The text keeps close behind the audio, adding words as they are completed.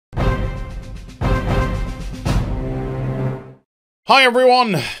Hi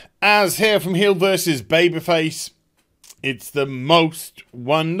everyone, Az here from HeelvsBabyface. It's the most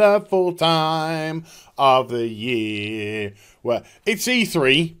wonderful time of the year. Well, it's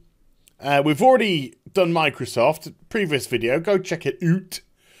E3. We've already done Microsoft, previous video, go check it out.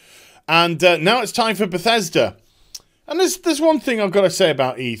 And now it's time for Bethesda. And there's one thing I've got to say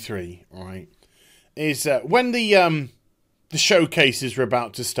about E3, right? Is when the showcases are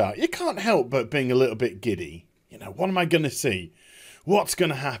about to start, you can't help but being a little bit giddy. You know, what am I going to see? What's going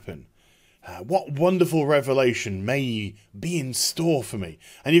to happen? What wonderful revelation may be in store for me?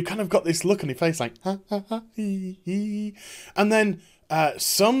 And you've kind of got this look on your face like, ha, ha, ha, hee, hee. And then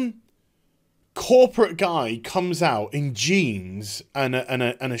some corporate guy comes out in jeans and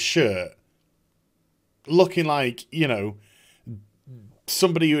a shirt, looking like, you know,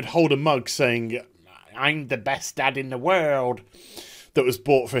 somebody who would hold a mug saying, I'm the best dad in the world, that was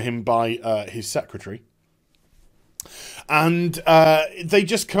bought for him by his secretary. And they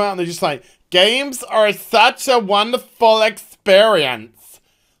just come out and they're just like, games are such a wonderful experience.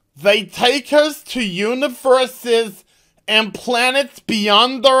 They take us to universes and planets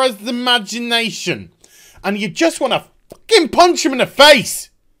beyond our imagination. And you just want to fucking punch him in the face.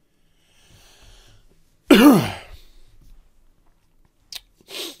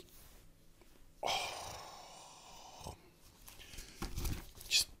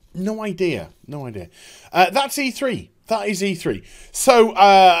 Just no idea. No idea. That's E3. That is E3. So,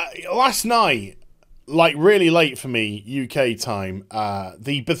 last night, like really late for me, UK time,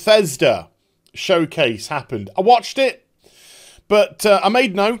 the Bethesda Showcase happened. I watched it, but I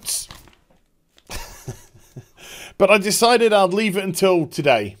made notes. But I decided I'd leave it until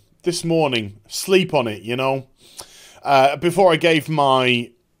today, this morning, sleep on it, you know, before I gave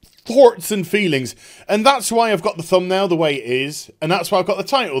my thoughts and feelings. And that's why I've got the thumbnail the way it is, and that's why I've got the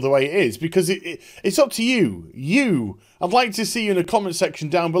title the way it is, because it's up to you. I'd like to see you in the comment section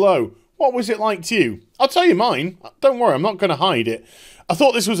down below. What was it like to you? I'll tell you mine. Don't worry, I'm not going to hide it. I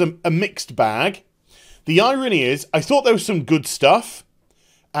thought this was a mixed bag. The irony is, I thought there was some good stuff,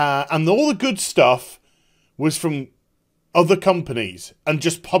 and all the good stuff was from other companies and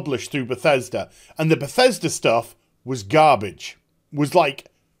just published through Bethesda. And the Bethesda stuff was garbage. Was like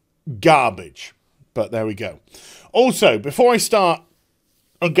garbage. But there we go. Also, before I start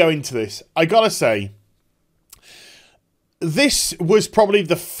and go into this, I gotta say, this was probably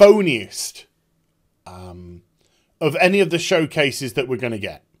the phoniest of any of the showcases that we're going to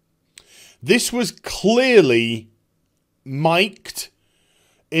get. This was clearly mic'd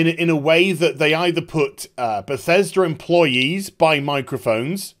in a way that they either put Bethesda employees by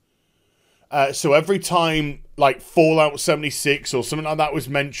microphones. So every time, like, Fallout 76 or something like that was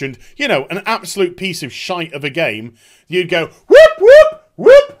mentioned, you know, an absolute piece of shite of a game, you'd go, whoop, whoop,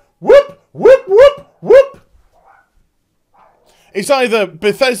 whoop, whoop, whoop, whoop, whoop. It's either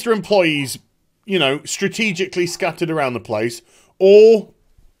Bethesda employees, you know, strategically scattered around the place, or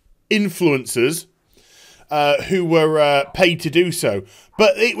influencers who were paid to do so.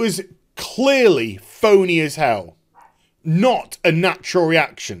 But it was clearly phony as hell. Not a natural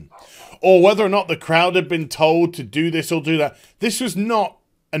reaction. Or whether or not the crowd had been told to do this or do that. This was not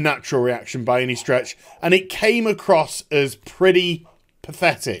a natural reaction by any stretch. And it came across as pretty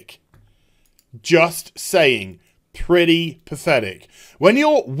pathetic. Just saying. Pretty pathetic. When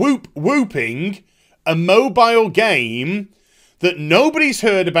you're whooping a mobile game that nobody's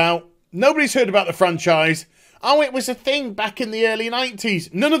heard about the franchise. Oh, it was a thing back in the early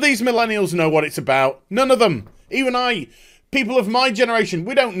 90s. None of these millennials know what it's about. None of them. Even I. People of my generation,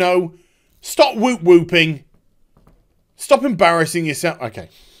 we don't know. Stop whooping. Stop embarrassing yourself. Okay.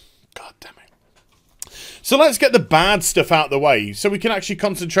 God damn it. So let's get the bad stuff out of the way so we can actually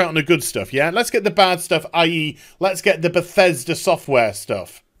concentrate on the good stuff, yeah? Let's get the bad stuff, i.e. let's get the Bethesda software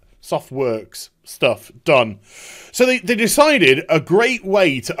stuff. Softworks stuff done. So they decided a great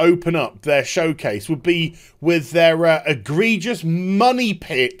way to open up their showcase would be with their egregious money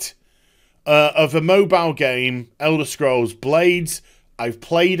pit of a mobile game, Elder Scrolls Blades. I've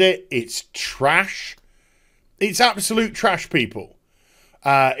played it. It's trash. It's absolute trash, people.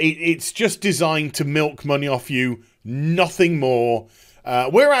 It's just designed to milk money off you. Nothing more.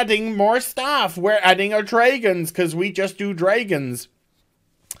 We're adding more stuff. We're adding our dragons because we just do dragons.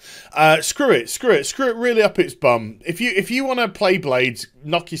 Screw it really up its bum. If you want to play Blades,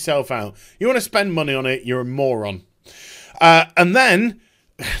 knock yourself out. You want to spend money on it, you're a moron. And then,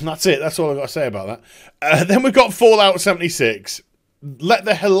 that's it. That's all I've got to say about that. Then we've got Fallout 76. Let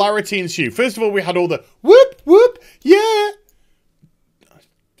the hilarity ensue. First of all, we had all the whoop, whoop, yeah.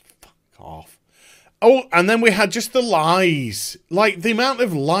 Fuck off. Oh, and then we had just the lies. Like, the amount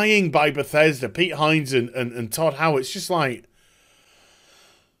of lying by Bethesda, Pete Hines and Todd Howard's just like,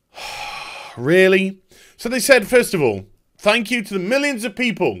 Really? So they said, first of all, thank you to the millions of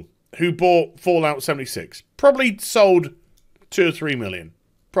people who bought Fallout 76. Probably sold 2 or 3 million.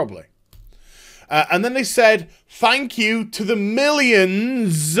 Probably. And then they said, thank you to the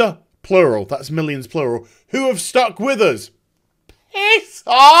millions, plural, that's millions plural, who have stuck with us. Piss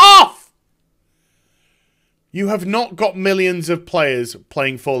off! You have not got millions of players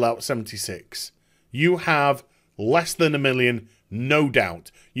playing Fallout 76. You have less than 1 million, no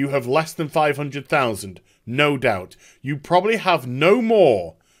doubt. You have less than 500,000, no doubt. You probably have no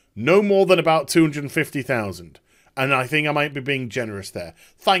more than about 250,000. And I think I might be being generous there.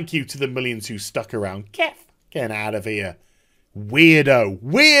 Thank you to the millions who stuck around. Get out of here. Weirdo.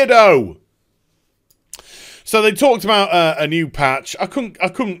 Weirdo! So they talked about a new patch. I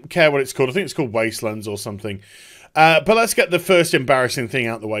couldn't care what it's called. I think it's called Wastelands or something. But let's get the first embarrassing thing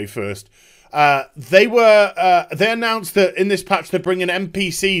out the way first. They announced that in this patch they're bringing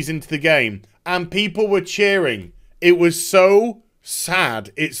NPCs into the game. And people were cheering. It was so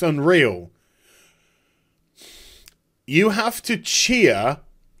sad. It's unreal. You have to cheer.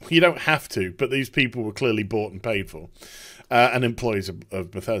 You don't have to, but these people were clearly bought and paid for. And employees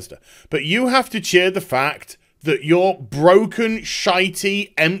of Bethesda. But you have to cheer the fact that your broken,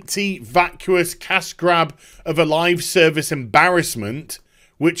 shitey, empty, vacuous cash grab of a live service embarrassment,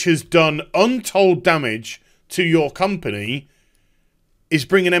 which has done untold damage to your company, is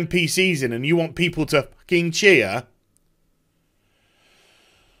bringing NPCs in, and you want people to fucking cheer.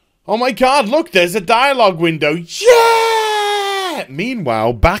 Oh my god, look, there's a dialogue window. Yeah!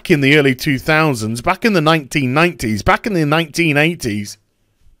 Meanwhile, back in the early 2000s, back in the 1990s, back in the 1980s,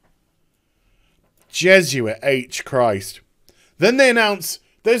 Jesuit H. Christ. Then they announce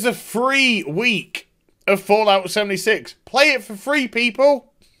there's a free week of Fallout 76. Play it for free,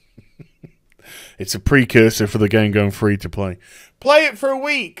 people. It's a precursor for the game going free to play. Play it for a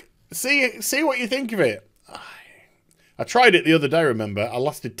week. See what you think of it. I tried it the other day, remember? I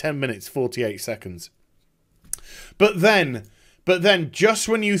lasted 10 minutes, 48 seconds. But then, just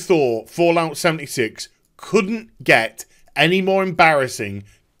when you thought Fallout 76 couldn't get any more embarrassing,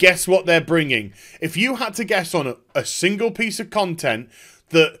 guess what they're bringing? If you had to guess on a single piece of content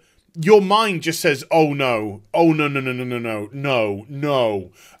that your mind just says, oh no, oh no,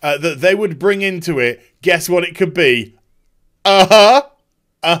 that they would bring into it, guess what it could be? Battle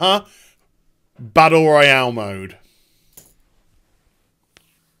Royale mode.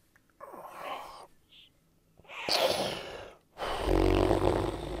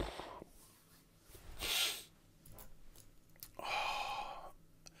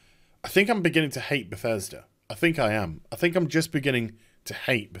 I think I'm beginning to hate Bethesda. I think I am. I think I'm just beginning to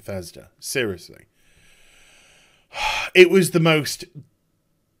hate Bethesda. Seriously. It was the most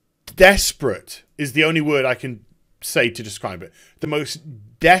desperate, is the only word I can say to describe it. The most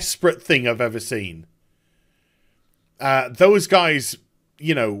desperate thing I've ever seen. Those guys,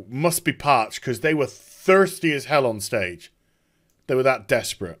 you know, must be parched because they were thirsty as hell on stage. They were that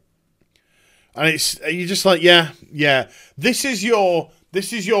desperate. And you're just like, yeah. This is your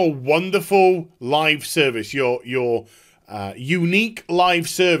wonderful live service, your unique live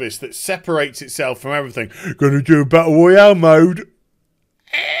service that separates itself from everything. Gonna do a Battle Royale mode.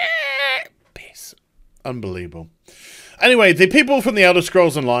 Piss. Unbelievable. Anyway, the people from the Elder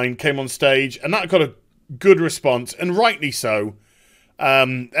Scrolls Online came on stage, and that got a good response, and rightly so.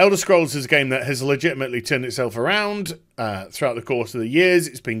 Elder Scrolls is a game that has legitimately turned itself around throughout the course of the years.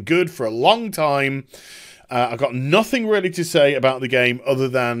 It's been good for a long time. I've got nothing really to say about the game other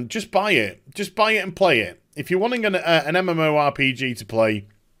than just buy it. Just buy it and play it. If you're wanting an MMORPG to play,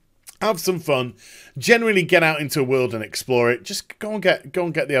 have some fun, generally get out into a world and explore it, just go and get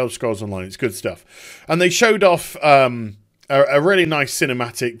the Elder Scrolls Online. It's good stuff. And they showed off a really nice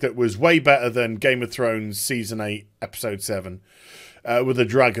cinematic that was way better than Game of Thrones Season 8, Episode 7, with a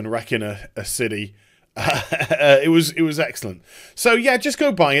dragon wrecking a city. It was excellent. So yeah, just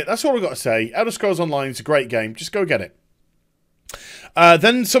go buy it. That's all I've got to say. Elder Scrolls Online is a great game. Just go get it.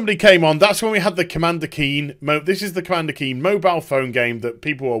 Then somebody came on. That's when we had the Commander Keen. This is the Commander Keen mobile phone game that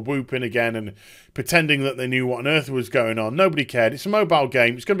people were whooping again and pretending that they knew what on earth was going on. Nobody cared. It's a mobile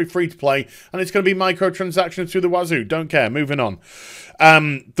game. It's going to be free to play, and it's going to be microtransactions through the wazoo. Don't care. Moving on.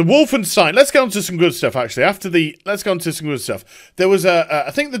 The Wolfenstein. Let's get on to some good stuff, actually. Let's go on to some good stuff. There was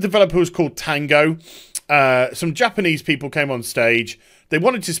I think the developer was called Tango. Some Japanese people came on stage. They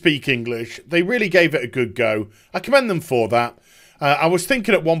wanted to speak English. They really gave it a good go. I commend them for that. I was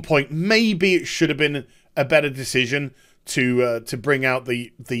thinking at one point maybe it should have been a better decision to bring out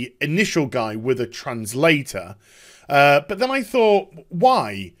the initial guy with a translator. But then I thought,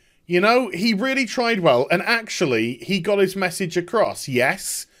 why? You know, he really tried well, and actually he got his message across.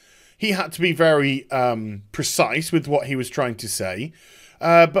 Yes, he had to be very precise with what he was trying to say.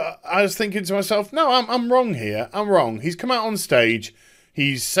 But I was thinking to myself, no, I'm wrong here. I'm wrong. He's come out on stage.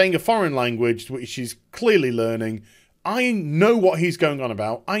 He's saying a foreign language, which he's clearly learning. I know what he's going on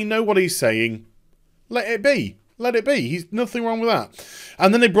about. I know what he's saying. Let it be. Let it be. He's nothing wrong with that.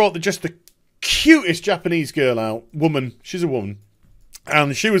 And then they brought just the cutest Japanese girl out. Woman. She's a woman.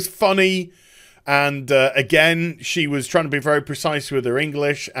 And she was funny. And again, she was trying to be very precise with her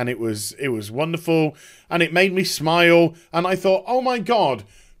English, and it was wonderful, and it made me smile. And I thought, oh my God,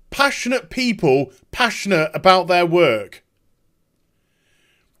 passionate people, passionate about their work.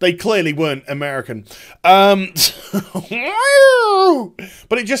 They clearly weren't American, but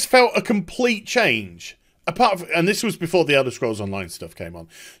it just felt a complete change. Apart from, and this was before the Elder Scrolls Online stuff came on.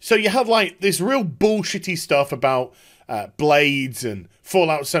 So you had like this real bullshitty stuff about Blades and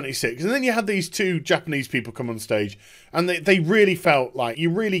Fallout 76, and then you had these two Japanese people come on stage, and they really felt like, you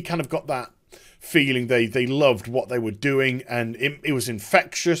really kind of got that feeling they loved what they were doing, and it was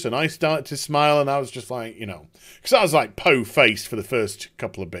infectious, and I started to smile, and I was just like, you know, because I was like po-faced for the first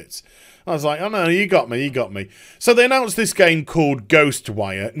couple of bits. I was like, oh no, you got me, you got me. So they announced this game called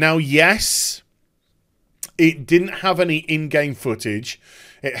Ghostwire. Now, yes, it didn't have any in-game footage.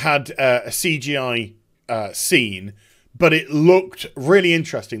 It had a CGI scene, but it looked really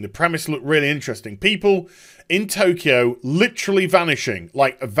interesting. The premise looked really interesting. People in Tokyo literally vanishing,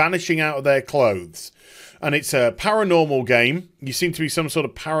 like vanishing out of their clothes. And it's a paranormal game. You seem to be some sort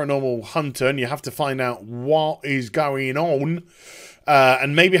of paranormal hunter, and you have to find out what is going on.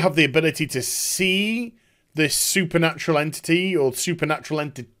 And maybe have the ability to see this supernatural entity or supernatural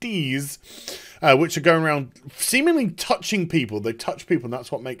entities, which are going around seemingly touching people. They touch people, and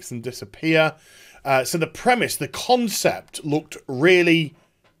that's what makes them disappear. So the premise, the concept looked really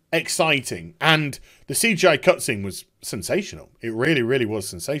exciting, and the CGI cutscene was sensational. It really, really was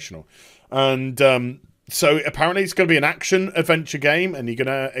sensational. And so apparently it's going to be an action adventure game, and you're going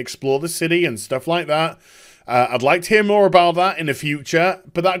to explore the city and stuff like that. I'd like to hear more about that in the future,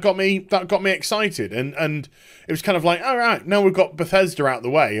 but that got me excited, and it was kind of like, all right, now we've got Bethesda out the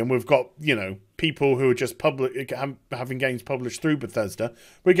way, and we've got, you know, people who are just having games published through Bethesda.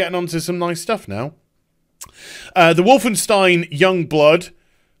 We're getting onto some nice stuff now. The Wolfenstein Youngblood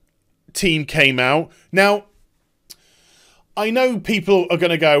team came out. Now, I know people are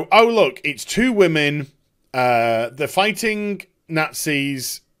going to go, oh, look, it's two women. They're fighting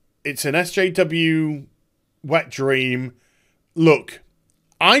Nazis. It's an SJW wet dream. Look,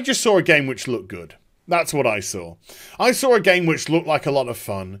 I just saw a game which looked good. That's what I saw. I saw a game which looked like a lot of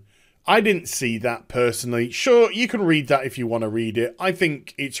fun. I didn't see that personally. Sure, you can read that if you want to read it. I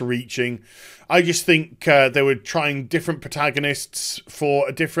think it's reaching. I just think they were trying different protagonists for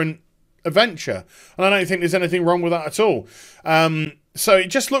a different adventure, and I don't think there's anything wrong with that at all. So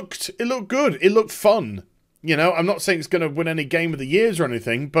it looked good. It looked fun. You know, I'm not saying it's going to win any game of the years or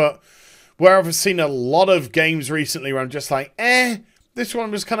anything, but where I've seen a lot of games recently where I'm just like, this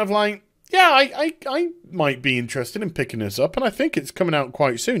one was kind of like, yeah, I might be interested in picking this up, and I think it's coming out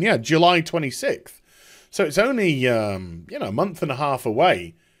quite soon. Yeah, July 26th. So it's only, you know, a month and a half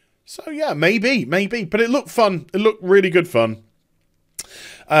away. So yeah, maybe. But it looked fun. It looked really good fun.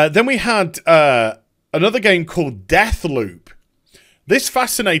 Then we had another game called Deathloop. This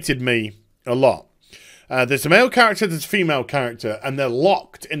fascinated me a lot. There's a male character, there's a female character, and they're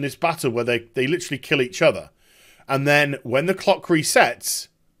locked in this battle where they literally kill each other. And then when the clock resets,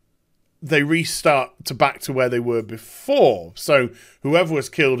 they restart back to where they were before. So whoever was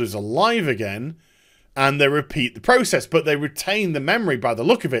killed is alive again, and they repeat the process, but they retain the memory by the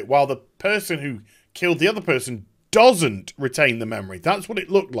look of it, while the person who killed the other person doesn't retain the memory. That's what it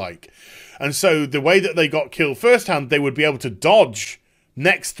looked like. And so the way that they got killed firsthand, they would be able to dodge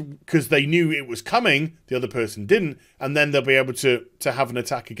next because they knew it was coming, the other person didn't, and then they'll be able to have an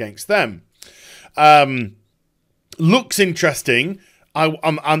attack against them. Looks interesting.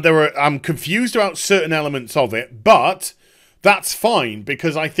 I'm confused about certain elements of it, but that's fine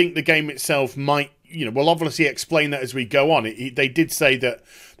because I think the game itself might, you know, we'll obviously explain that as we go on. They did say that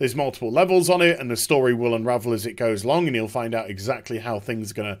there's multiple levels on it, and the story will unravel as it goes along, and you'll find out exactly how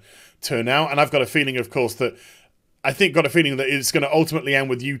things are going to turn out. And I've got a feeling, of course, that it's going to ultimately end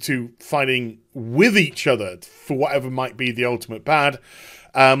with you two fighting with each other for whatever might be the ultimate bad.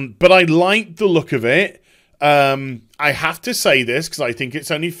 But I like the look of it. I have to say this because I think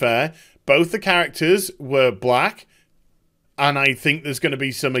it's only fair. Both the characters were black, and I think there's going to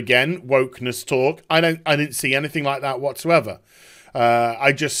be some, again, wokeness talk. I didn't see anything like that whatsoever.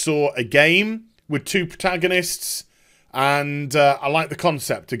 I just saw a game with two protagonists, and I like the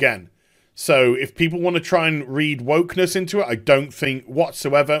concept again. So if people want to try and read wokeness into it, I don't think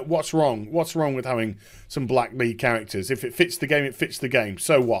whatsoever. What's wrong? What's wrong with having some black lead characters? If it fits the game, it fits the game.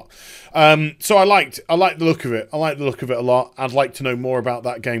 So what? So I like the look of it. I like the look of it a lot. I'd like to know more about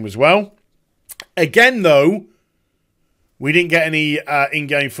that game as well. Again, though, we didn't get any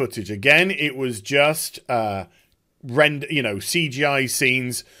in-game footage. Again, it was just CGI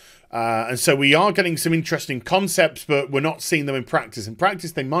scenes. And so we are getting some interesting concepts, but we're not seeing them in practice. In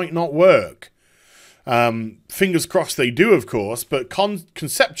practice, they might not work. Fingers crossed they do, of course, but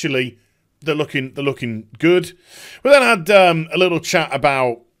conceptually, they're looking good. We then had a little chat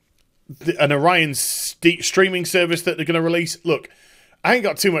about an Orion streaming service that they're going to release. Look, I ain't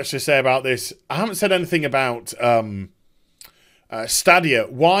got too much to say about this. I haven't said anything about Stadia.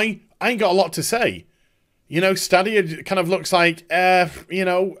 Why? I ain't got a lot to say. You know, Stadia kind of looks like, I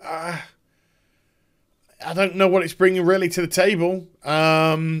don't know what it's bringing really to the table.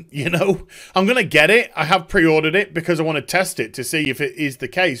 I'm going to get it. I have pre-ordered it because I want to test it to see if it is the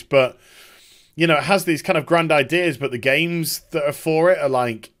case. But, it has these kind of grand ideas, but the games that are for it are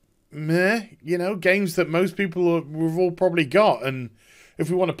like, meh, games that most people we've all probably got. And if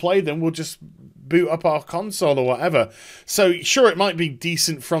we want to play them, we'll just boot up our console or whatever. So sure, it might be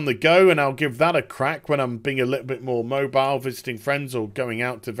decent from the go, and I'll give that a crack when I'm being a little bit more mobile, visiting friends or going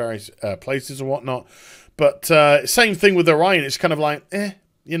out to various places or whatnot. But same thing with Orion. It's kind of like,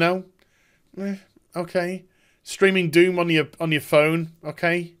 okay. Streaming Doom on your phone,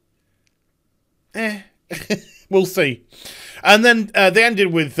 okay. We'll see. And then they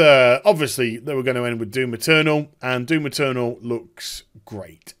ended with, obviously, they were going to end with Doom Eternal, and Doom Eternal looks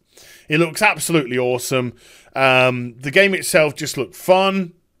great. It looks absolutely awesome. The game itself just looked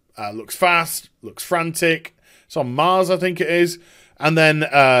fun, looks fast, looks frantic. It's on Mars, I think it is. And then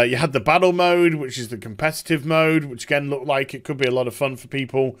you had the battle mode, which is the competitive mode, which again looked like it could be a lot of fun for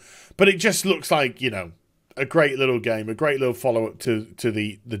people. But it just looks like, a great little game, a great little follow-up to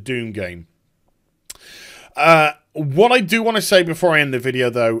the Doom game. What I do want to say before I end the video,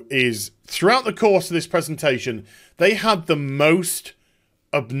 though, is throughout the course of this presentation, they had the most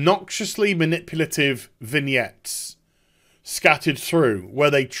obnoxiously manipulative vignettes scattered through where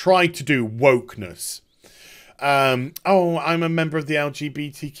they tried to do wokeness. Oh, I'm a member of the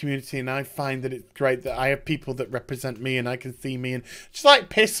LGBT community and I find that it's great that I have people that represent me and I can see me, and just like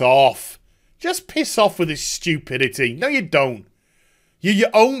piss off. Just piss off with this stupidity. No, you don't. You're your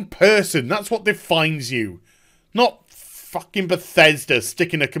own person. That's what defines you. Not fucking Bethesda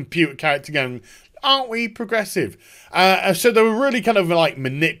sticking a computer character going, aren't we progressive? So they were really kind of like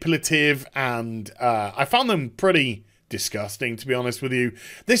manipulative, and I found them pretty disgusting, to be honest with you.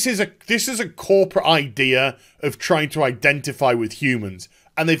 This is a corporate idea of trying to identify with humans,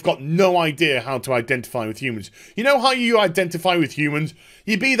 and they've got no idea how to identify with humans. You know how you identify with humans?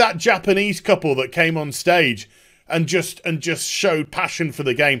 You be that Japanese couple that came on stage and just showed passion for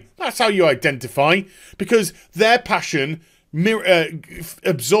the game. That's how you identify, because their passion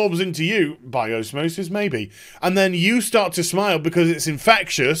absorbs into you by osmosis, maybe, and then you start to smile because it's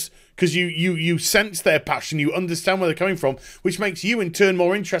infectious, because you sense their passion, you understand where they're coming from, which makes you in turn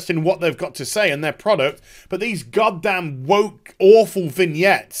more interested in what they've got to say and their product. But these goddamn woke, awful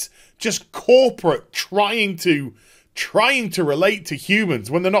vignettes, just corporate, trying to relate to humans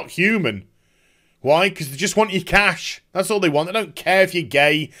when they're not human. Why? Because they just want your cash. That's all they want. They don't care if you're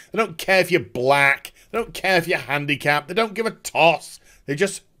gay. They don't care if you're black. They don't care if you're handicapped. They don't give a toss. They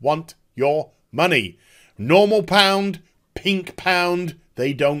just want your money. Normal pound, pink pound,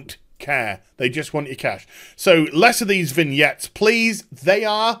 they don't care. They just want your cash. So less of these vignettes, please. They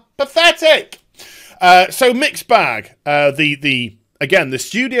are pathetic. So mixed bag. Again, the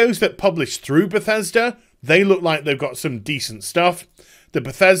studios that publish through Bethesda, they look like they've got some decent stuff. The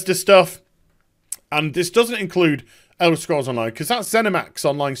Bethesda stuff, and this doesn't include Elder Scrolls Online, because that's ZeniMax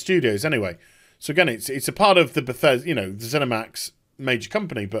Online Studios anyway. So again, it's a part of the Bethesda, the ZeniMax major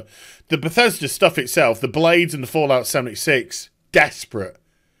company. But the Bethesda stuff itself, the Blades and the Fallout 76, desperate.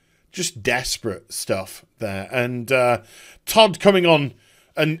 Just desperate stuff there. And Todd coming on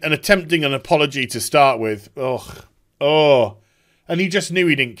and attempting an apology to start with. Oh. And he just knew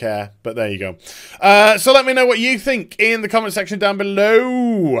he didn't care, but there you go. So let me know what you think in the comment section down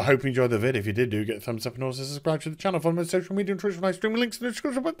below. I hope you enjoyed the vid. If you did, do get a thumbs up and also subscribe to the channel. Follow me on social media and Twitch when I stream, links in the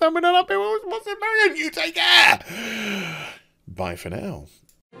description. But down below. You take care. Bye for now.